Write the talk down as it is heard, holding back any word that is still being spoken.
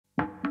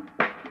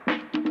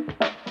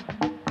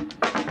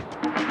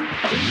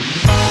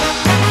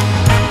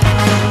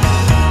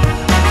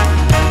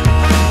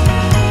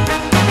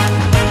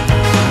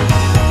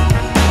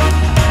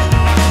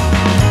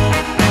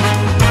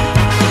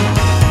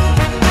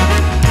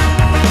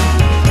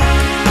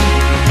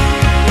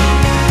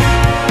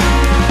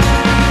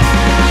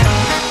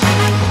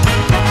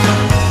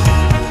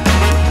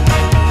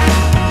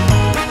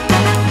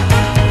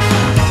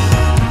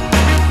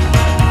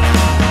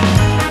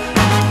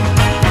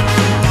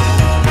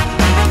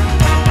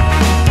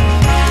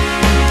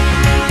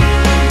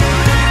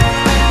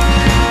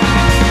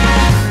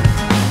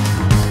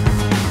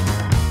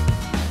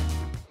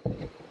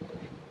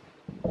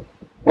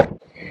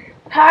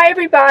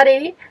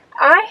everybody,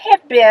 I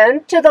have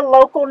been to the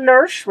local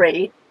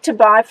nursery to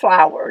buy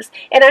flowers,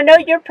 and I know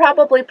you're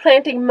probably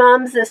planting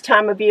mums this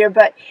time of year,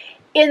 but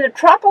in the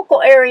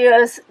tropical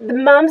areas the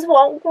mums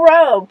won't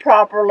grow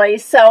properly,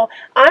 so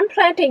I'm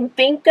planting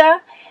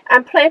vinca.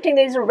 I'm planting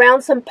these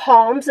around some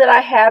palms that I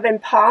have in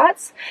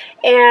pots,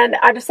 and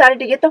I decided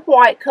to get the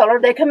white color.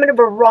 They come in a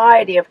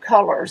variety of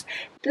colors.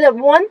 The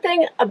one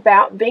thing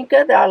about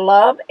vinca that I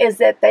love is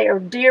that they are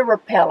deer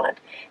repellent.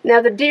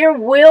 Now the deer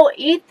will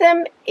eat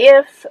them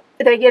if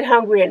they get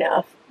hungry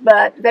enough,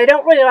 but they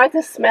don't really like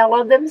the smell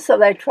of them, so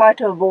they try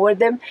to avoid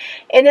them.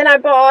 And then I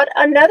bought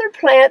another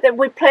plant that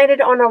we planted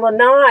on a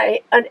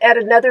lanai at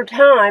another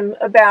time,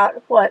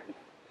 about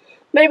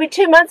maybe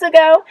 2 months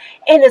ago,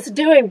 and it's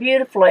doing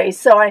beautifully.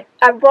 So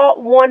I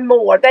brought one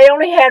more. They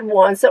only had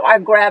one, so I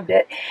grabbed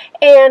it.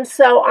 And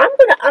so I'm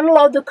going to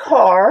unload the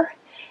car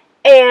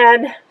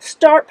and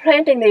start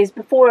planting these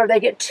before they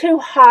get too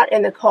hot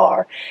in the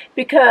car,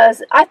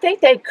 because I think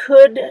they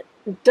could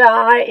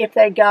die if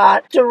they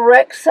got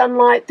direct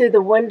sunlight through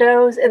the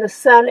windows, and the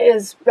sun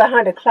is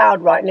behind a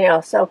cloud right now,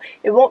 so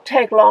it won't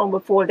take long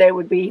before they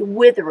would be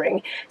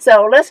withering.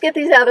 So let's get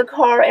these out of the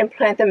car and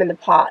plant them in the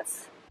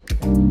pots.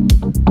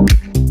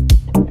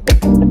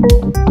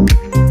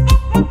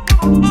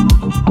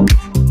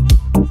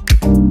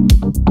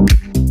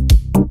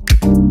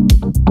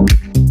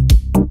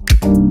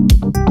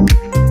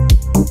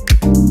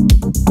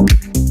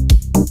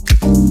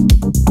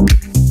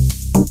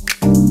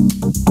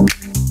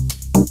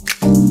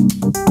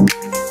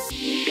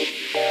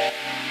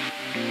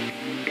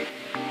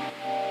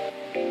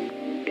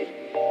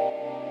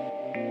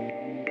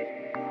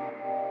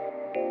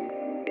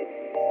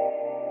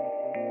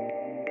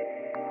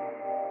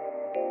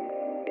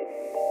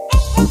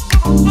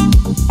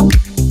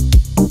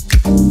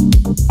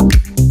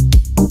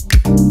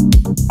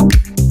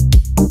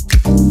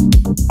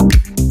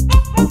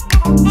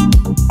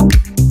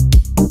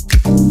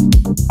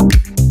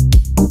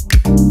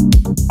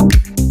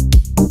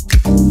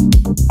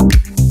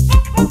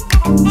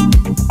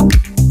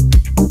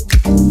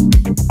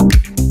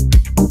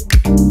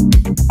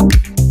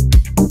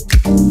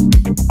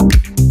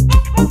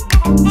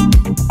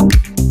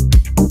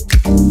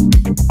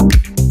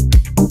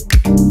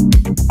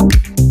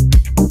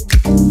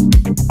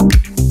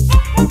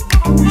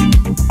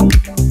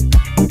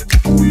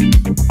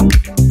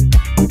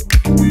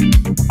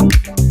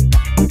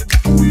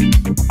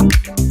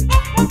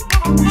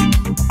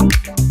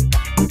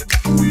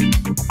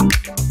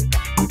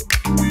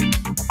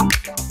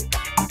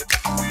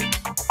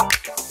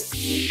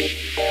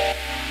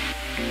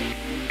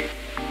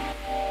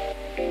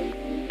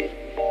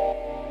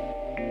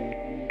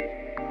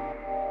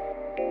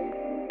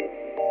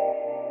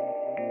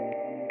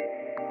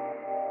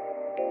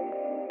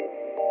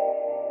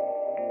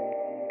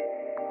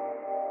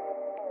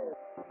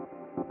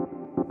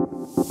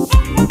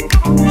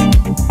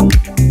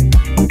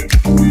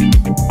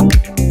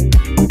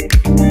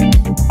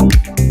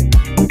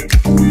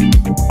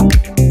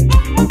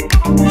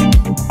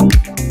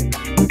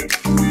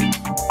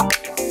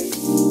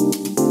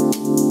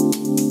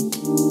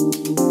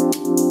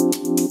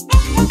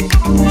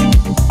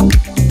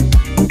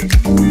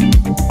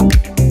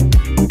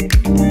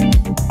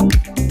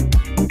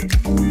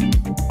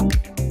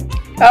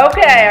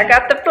 Okay, I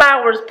got the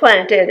flowers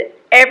planted.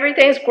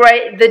 Everything's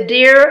great. The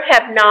deer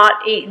have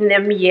not eaten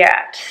them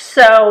yet.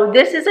 So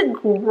this is a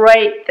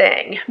great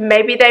thing.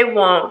 Maybe they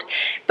won't.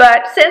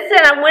 But since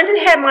then, I went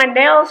and had my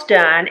nails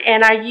done,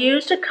 and I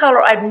used a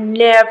color I've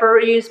never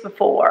used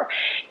before.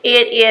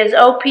 It is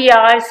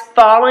OPI's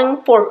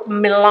Falling for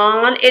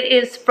Milan. It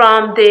is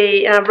from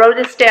the, and I wrote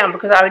this down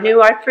because I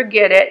knew I'd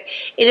forget it.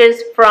 It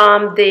is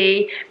from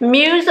the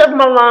Muse of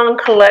Milan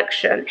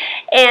collection.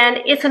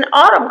 And it's an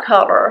autumn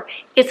color.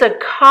 It's a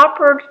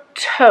coppered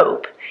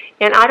taupe.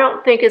 And I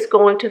don't think it's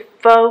going to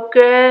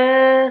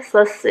focus.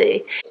 Let's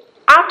see.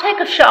 I'll take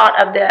a shot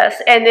of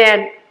this and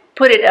then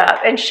put it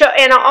up and show,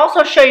 and I'll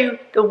also show you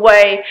the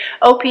way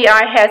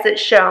OPI has it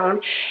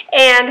shown.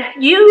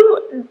 And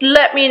you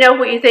let me know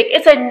what you think.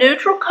 It's a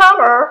neutral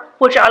color,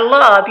 which I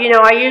love. You know,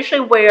 I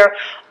usually wear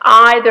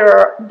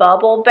either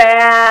Bubble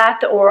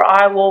Bath, or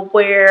I will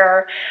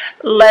wear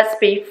Let's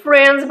Be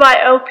Friends by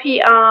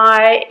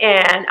OPI,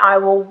 and I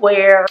will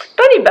wear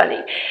Bunny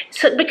Bunny.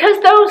 So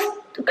because those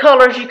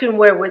colors you can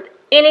wear with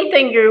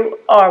anything you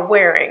are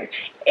wearing,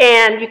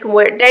 and you can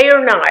wear it day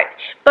or night.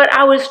 But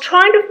I was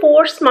trying to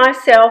force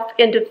myself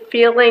into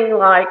feeling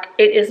like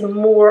it is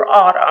more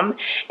autumn,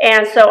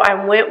 and so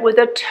I went with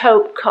a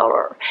taupe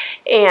color.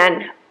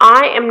 And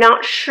I am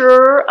not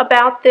sure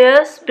about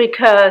this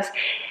because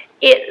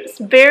it's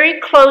very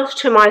close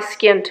to my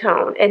skin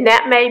tone, and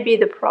that may be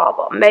the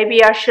problem.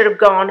 Maybe I should have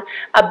gone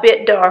a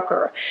bit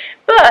darker.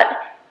 But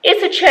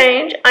it's a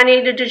change. I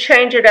needed to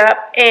change it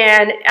up,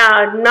 and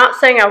not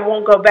saying I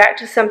won't go back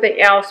to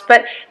something else,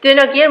 but then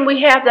again,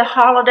 we have the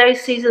holiday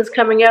seasons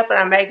coming up, and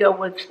I may go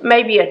with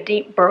maybe a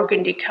deep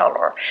burgundy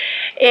color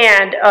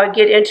and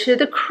get into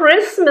the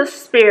Christmas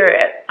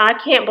spirit. I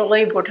can't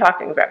believe we're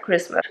talking about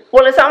Christmas.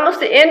 Well, it's almost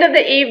the end of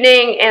the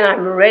evening, and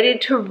I'm ready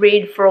to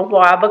read for a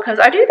while because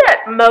I do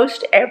that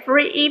most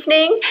every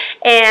evening,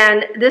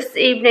 and this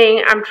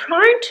evening I'm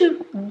trying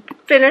to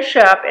finish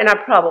up, and I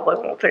probably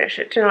won't finish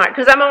it tonight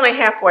because I'm only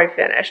halfway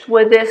finished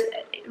with this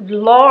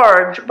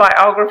large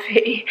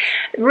biography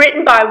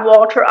written by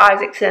Walter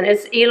Isaacson.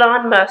 It's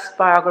Elon Musk's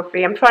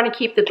biography. I'm trying to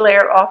keep the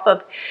glare off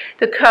of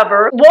the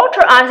cover.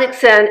 Walter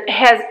Isaacson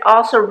has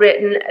also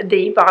written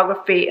the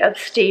biography of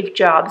Steve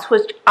Jobs,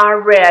 which I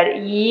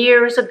read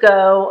years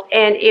ago,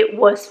 and it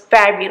was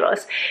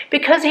fabulous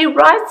because he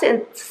writes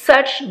in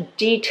such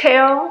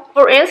detail.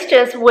 For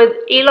instance, with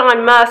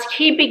Elon Musk,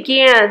 he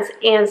begins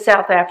in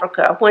South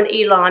Africa when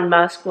Elon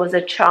Musk was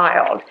a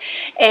child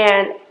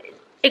and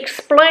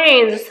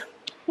explains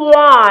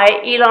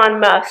why Elon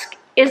Musk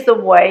is the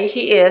way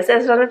he is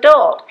as an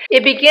adult.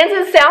 It begins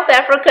in South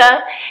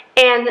Africa,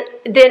 and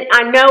then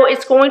I know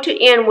it's going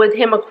to end with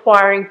him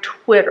acquiring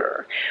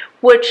Twitter,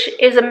 which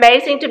is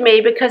amazing to me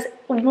because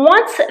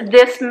once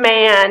this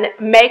man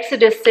makes a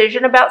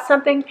decision about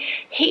something,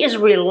 he is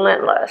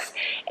relentless,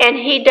 and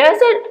he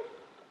doesn't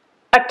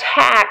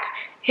attack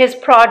his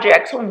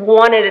projects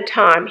one at a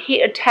time.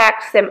 He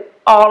attacks them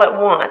all at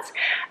once.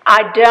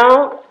 I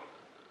don't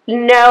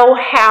know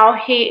how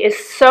he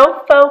is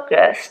so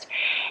focused,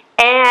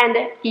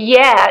 and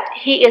yet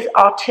he is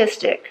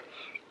autistic.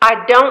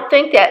 I don't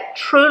think that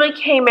truly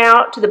came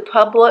out to the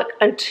public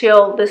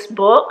until this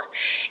book,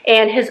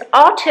 and his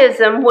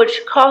autism,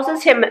 which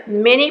causes him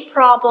many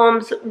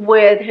problems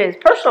with his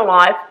personal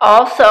life,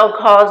 also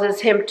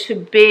causes him to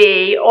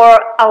be, or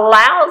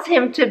allows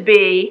him to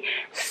be,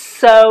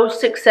 so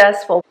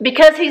successful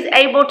because he's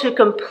able to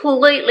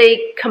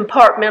completely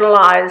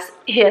compartmentalize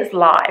his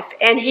life,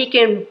 and he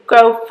can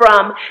go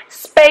from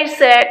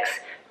SpaceX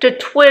to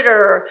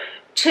Twitter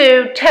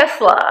to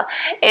Tesla,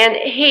 and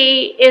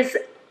he is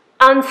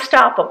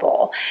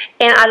unstoppable,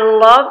 and I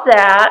love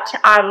that.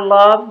 I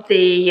love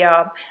the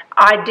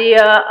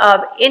idea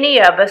of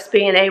any of us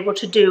being able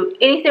to do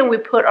anything we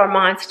put our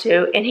minds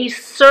to, and he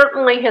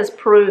certainly has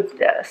proved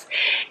this.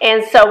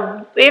 And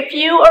so if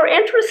you are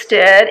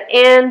interested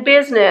in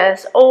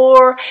business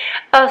or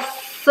a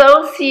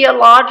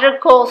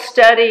sociological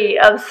study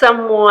of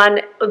someone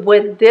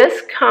with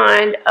this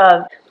kind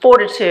of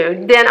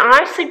fortitude, then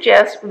I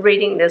suggest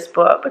reading this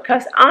book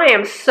because I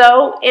am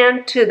so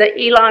into the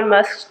Elon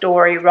Musk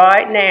story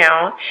right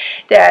now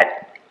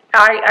that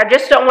I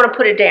just don't want to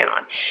put it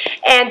down.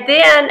 And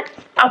then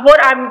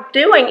what I'm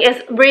doing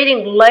is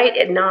reading late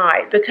at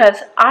night because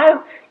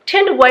I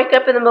tend to wake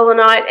up in the middle of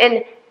the night,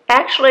 and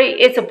actually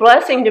it's a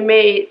blessing to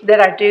me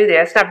that I do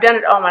this. I've done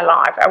it all my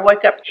life. I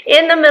wake up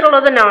in the middle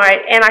of the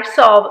night and I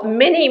solve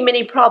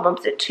many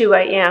problems at 2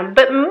 a.m.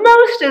 But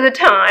most of the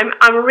time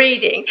I'm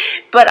reading.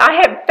 But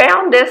I have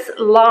found this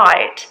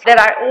light that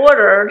I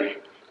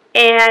ordered,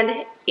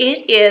 and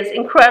it is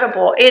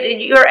incredible.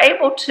 You're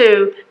able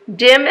to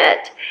dim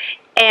it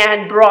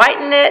and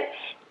brighten it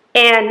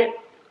and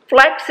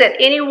flex it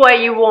any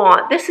way you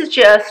want. This is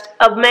just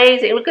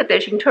amazing. Look at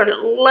this. You can turn it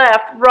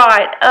left,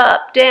 right,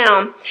 up,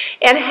 down.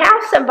 And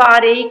how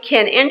somebody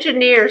can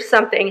engineer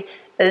something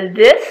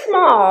this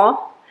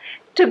small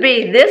to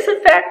be this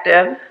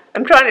effective.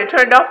 I'm trying to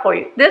turn it off for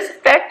you. This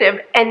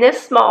effective and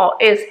this small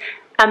is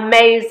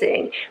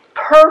amazing.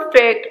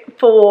 Perfect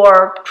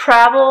for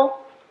travel.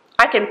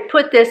 I can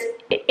put this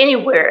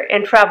anywhere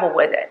and travel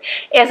with it.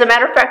 As a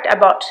matter of fact, I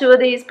bought 2 of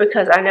these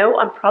because I know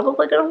I'm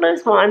probably going to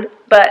lose one,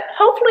 but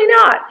hopefully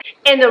not.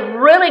 And the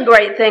really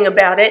great thing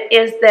about it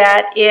is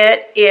that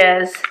it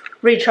is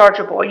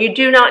rechargeable. You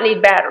do not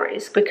need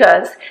batteries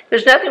because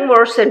there's nothing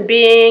worse than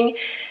being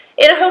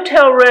in a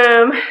hotel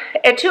room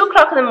at 2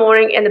 o'clock in the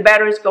morning and the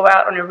batteries go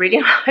out on your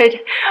reading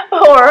light,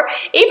 or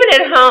even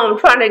at home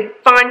trying to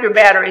find your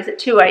batteries at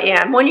 2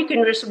 a.m. when you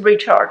can just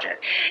recharge it.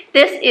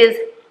 This is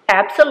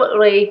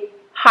absolutely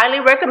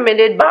highly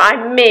recommended by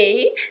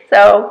me,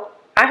 so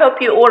I hope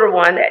you order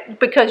one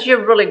because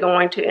you're really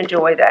going to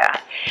enjoy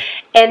that.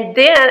 And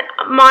then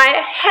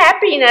my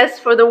happiness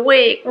for the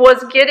week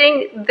was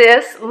getting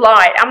this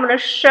light. I'm going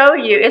to show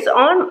you. It's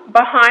on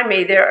behind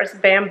me. There is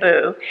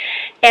bamboo.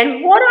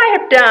 And what I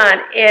have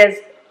done is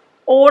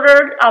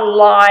ordered a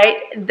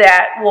light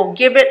that will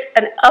give it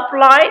an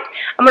uplight.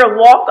 I'm going to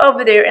walk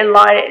over there and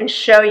light it and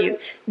show you.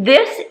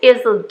 This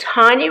is a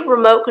tiny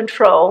remote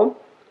control.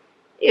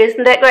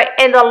 Isn't that great?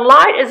 And the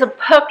light is a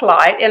puck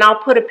light, and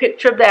I'll put a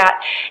picture of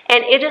that.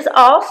 And it is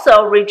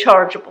also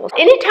rechargeable.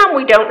 Anytime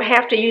we don't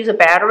have to use a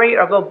battery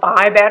or go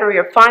buy a battery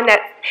or find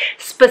that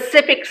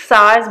specific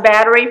size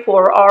battery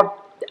for our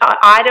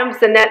items,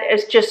 then that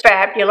is just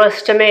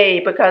fabulous to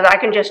me because I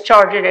can just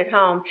charge it at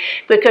home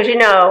because, you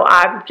know,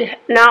 I'm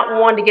not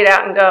one to get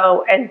out and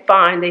go and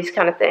find these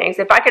kind of things.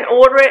 If I can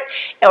order it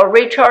or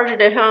recharge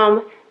it at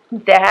home,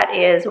 That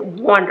is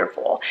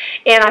wonderful.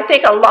 And I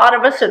think a lot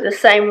of us are the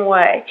same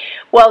way.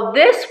 Well,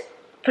 this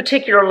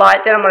particular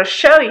light that I'm going to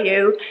show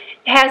you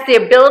has the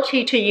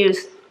ability to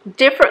use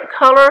different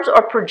colors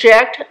or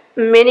project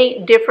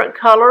many different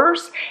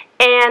colors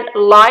and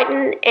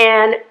lighten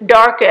and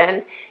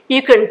darken.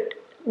 You can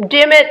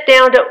dim it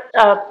down to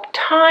a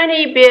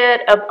tiny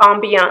bit of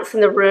ambiance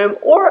in the room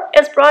or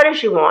as bright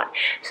as you want.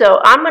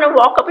 So I'm going to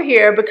walk over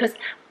here because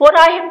what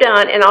I have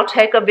done, and I'll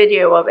take a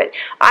video of it,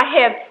 I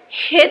have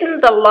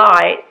hidden the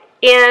light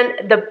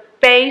in the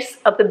base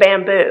of the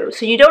bamboo.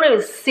 So you don't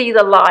even see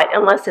the light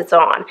unless it's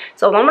on.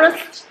 So I'm going to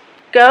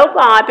go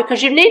by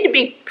because you need to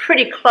be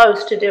pretty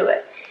close to do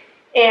it.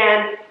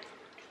 And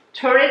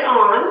turn it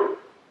on.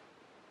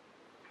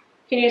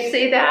 Can you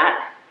see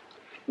that?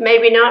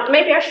 Maybe not.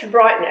 Maybe I should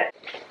brighten it.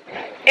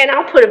 And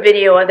I'll put a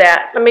video of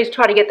that. Let me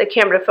try to get the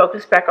camera to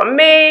focus back on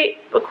me.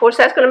 Of course,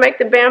 that's going to make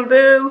the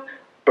bamboo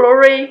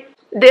blurry.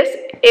 This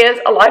is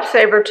a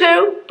lifesaver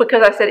too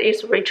because I said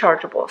it's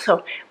rechargeable.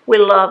 So we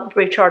love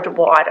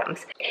rechargeable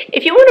items.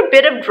 If you want a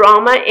bit of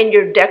drama in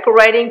your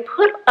decorating,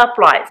 put up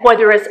lights.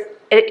 Whether it's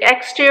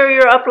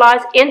exterior up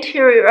lights,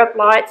 interior up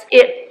lights,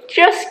 it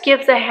just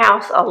gives the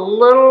house a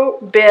little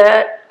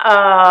bit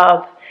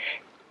of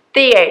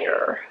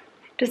theater.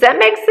 Does that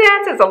make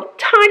sense? There's a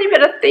tiny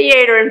bit of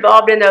theater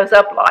involved in those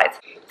uplights.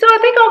 So I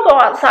think I'll go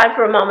outside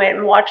for a moment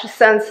and watch the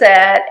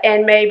sunset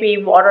and maybe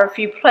water a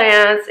few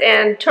plants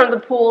and turn the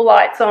pool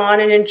lights on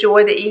and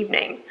enjoy the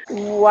evening.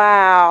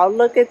 Wow,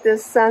 look at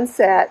this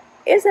sunset.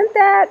 Isn't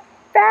that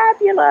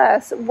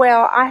fabulous?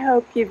 Well, I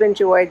hope you've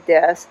enjoyed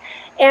this.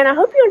 And I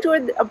hope you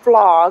enjoyed the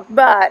vlog,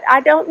 but I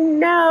don't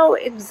know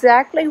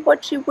exactly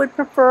what you would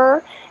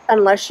prefer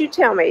unless you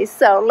tell me.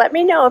 So let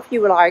me know if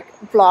you like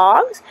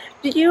vlogs.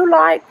 Do you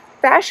like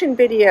fashion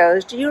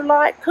videos? Do you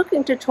like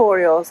cooking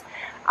tutorials?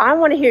 I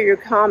want to hear your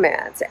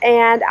comments,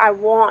 and I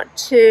want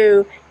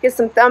to get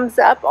some thumbs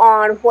up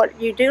on what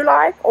you do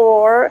like,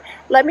 or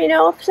let me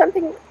know if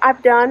something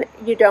I've done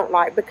you don't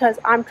like, because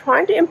I'm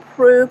trying to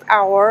improve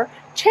our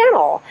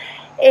channel.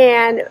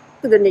 And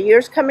the New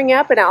Year's coming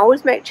up, and I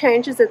always make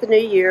changes at the New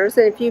Year's,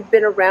 and if you've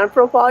been around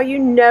for a while, you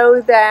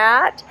know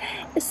that.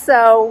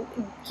 So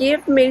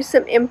give me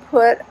some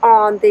input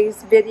on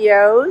these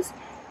videos,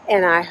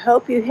 and I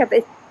hope you have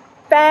a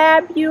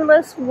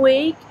fabulous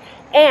week,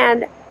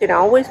 and you can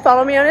always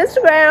follow me on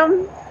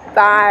Instagram.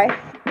 Bye.